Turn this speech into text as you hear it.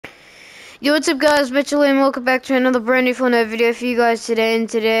Yo, what's up guys, Mitchell and welcome back to another brand new Fortnite video for you guys today. And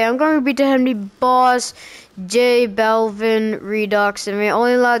today I'm going to be doing the boss J Balvin redux, and we're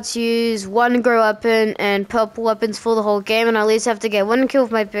only allowed to use one grow weapon and purple weapons for the whole game, and I at least have to get one kill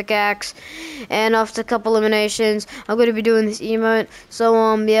with my pickaxe. And after a couple eliminations, I'm going to be doing this emote.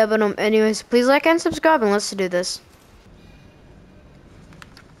 So yeah, but anyways, please like and subscribe and let's do this.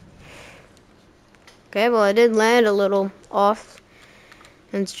 Okay, well I did land a little off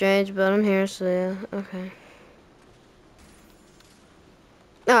and strange, but I'm here, so yeah, okay.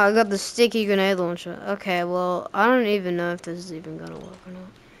 Oh, I got the sticky grenade launcher. Okay, well, I don't even know if this is even gonna work or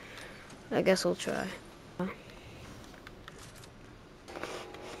not. I guess we'll try.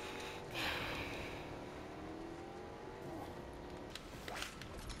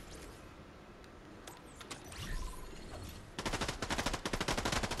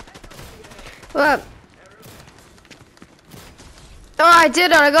 What? Oh, I did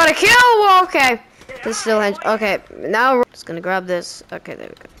it! I got a kill! Okay. This still hinge. Okay, now we're just gonna grab this. Okay, there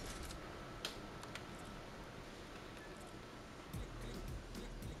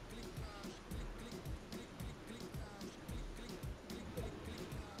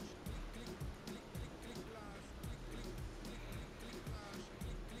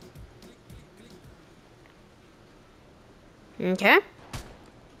we go. Okay.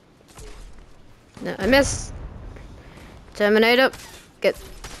 No, I missed. Terminator. Get.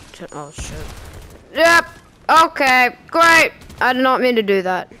 Oh, shit. Yep. Okay, great. I did not mean to do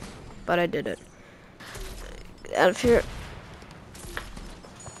that, but I did it. Out of here.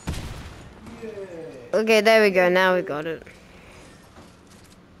 Okay, there we go. Now we got it.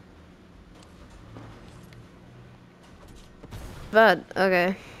 Bad.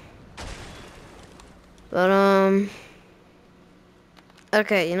 Okay. But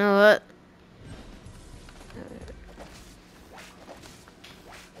okay, you know what?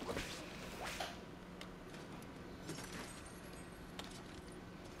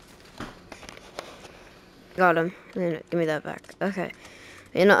 Got him. Give me that back. Okay.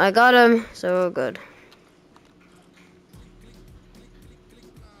 You know, I got him, so we're good.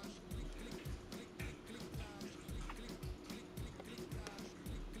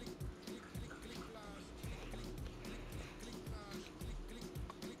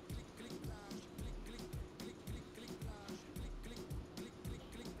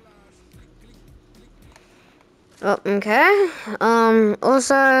 Oh, okay.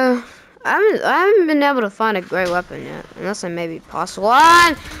 Also, I haven't been able to find a great weapon yet, unless I maybe pass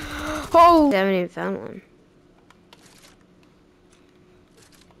one. Oh, I haven't even found one.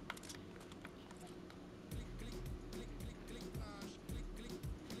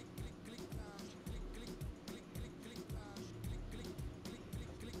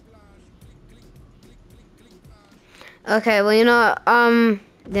 Okay, well, you know,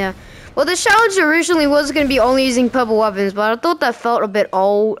 yeah. Well, the challenge originally was going to be only using purple weapons, but I thought that felt a bit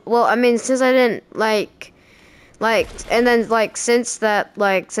old. Well, I mean, since I didn't, and then, since I've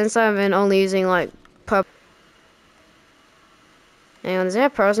been only using, purple. Hang on, is there a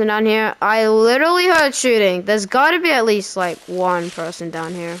person down here? I literally heard shooting. There's got to be at least, one person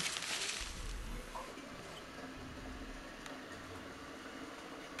down here.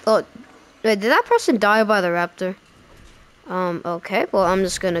 Oh, wait, did that person die by the raptor? Okay, well, I'm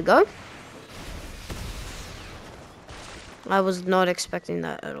just gonna go. I was not expecting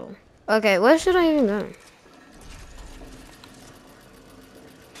that at all. Okay, where should I even go?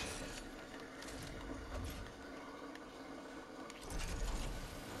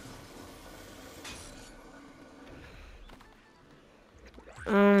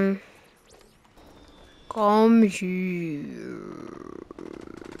 Come here.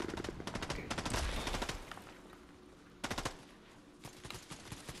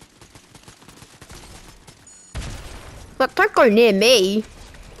 But don't go near me.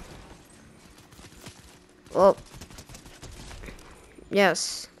 Oh.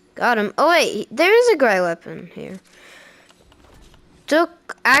 Yes. Got him. Oh wait, there is a grey weapon here.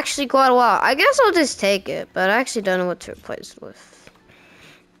 Took actually quite a while. I guess I'll just take it, but I actually don't know what to replace it with.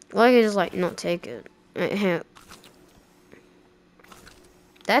 Well, I could just not take it.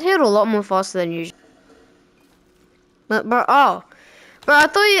 That hit a lot more faster than usual. But bro, bro, I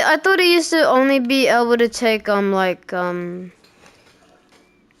thought it used to only be able to take 2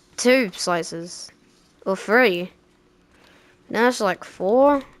 slices or 3. Now it's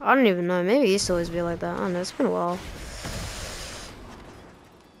 4. I don't even know. Maybe it used to always be like that. I don't know. It's been a while.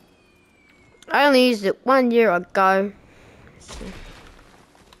 I only used it 1 year ago.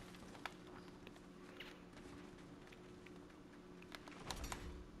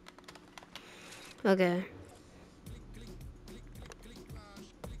 Okay.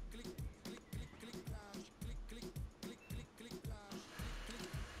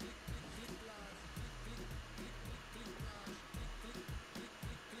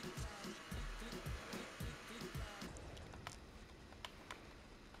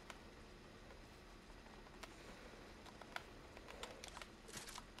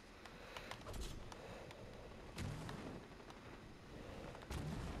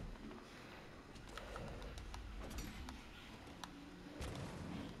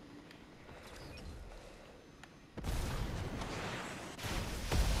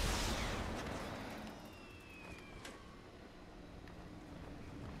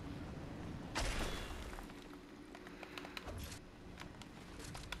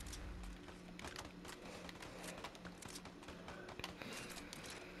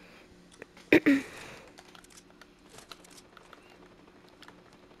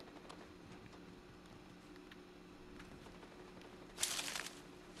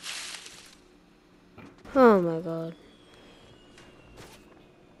 Oh my god.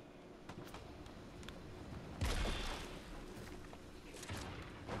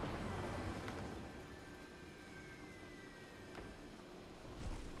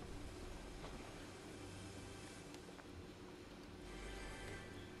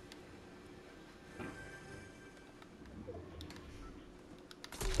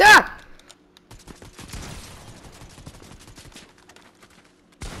 Ah!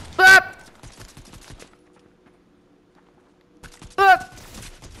 Ah! Ah!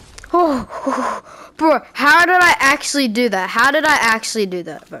 Oh, bro, how did I actually do that? How did I actually do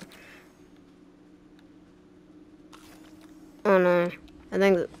that, bro? Oh no. I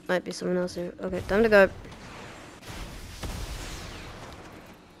think that might be someone else here. Okay, time to go.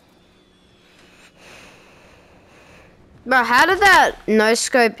 Bro, how did that no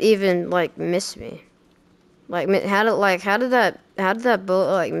scope even like miss me? Like how did that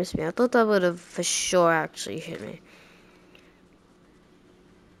bullet like miss me? I thought that would have for sure actually hit me.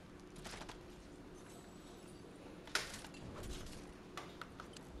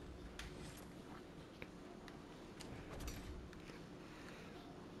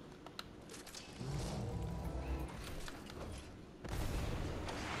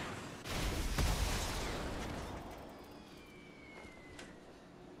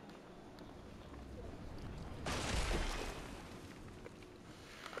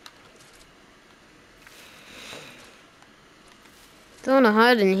 Don't wanna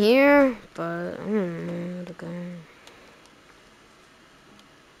hide in here, but I don't know where to go.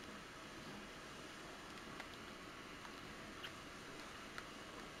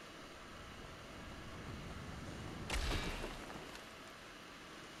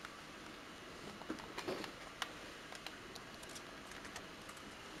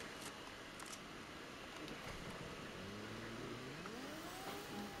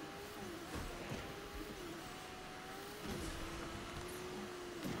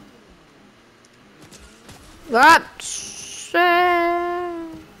 What?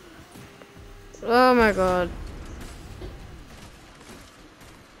 Oh my god.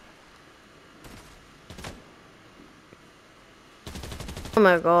 Oh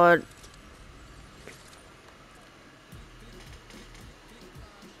my god.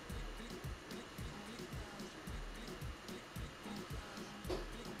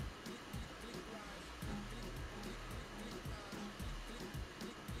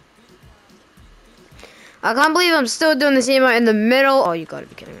 I can't believe I'm still doing this emote in the middle. Oh, you gotta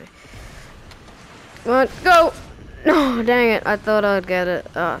be kidding me. What? Go! No, dang it. I thought I'd get it.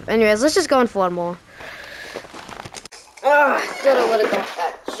 Anyways, let's just go in for one more. I thought I would have got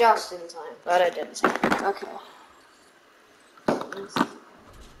that just in time, but I didn't. Okay.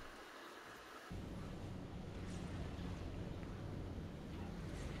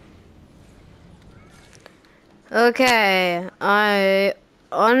 Okay,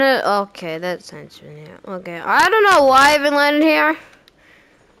 on it. Okay, that sounds familiar. Okay, I don't know why I even landed here.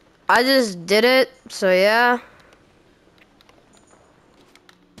 I just did it, so yeah.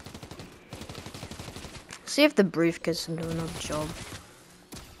 See if the briefcase can do another job.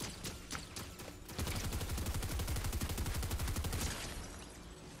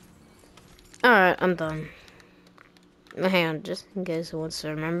 Alright, I'm done. Hang on, just in case he wants to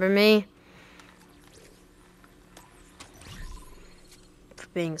remember me. For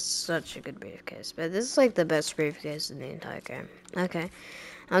being such a good briefcase. But this is like the best briefcase in the entire game. Okay.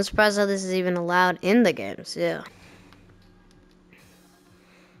 I'm surprised how this is even allowed in the games, yeah.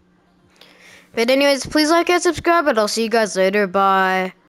 But anyways, please like and subscribe, and I'll see you guys later. Bye.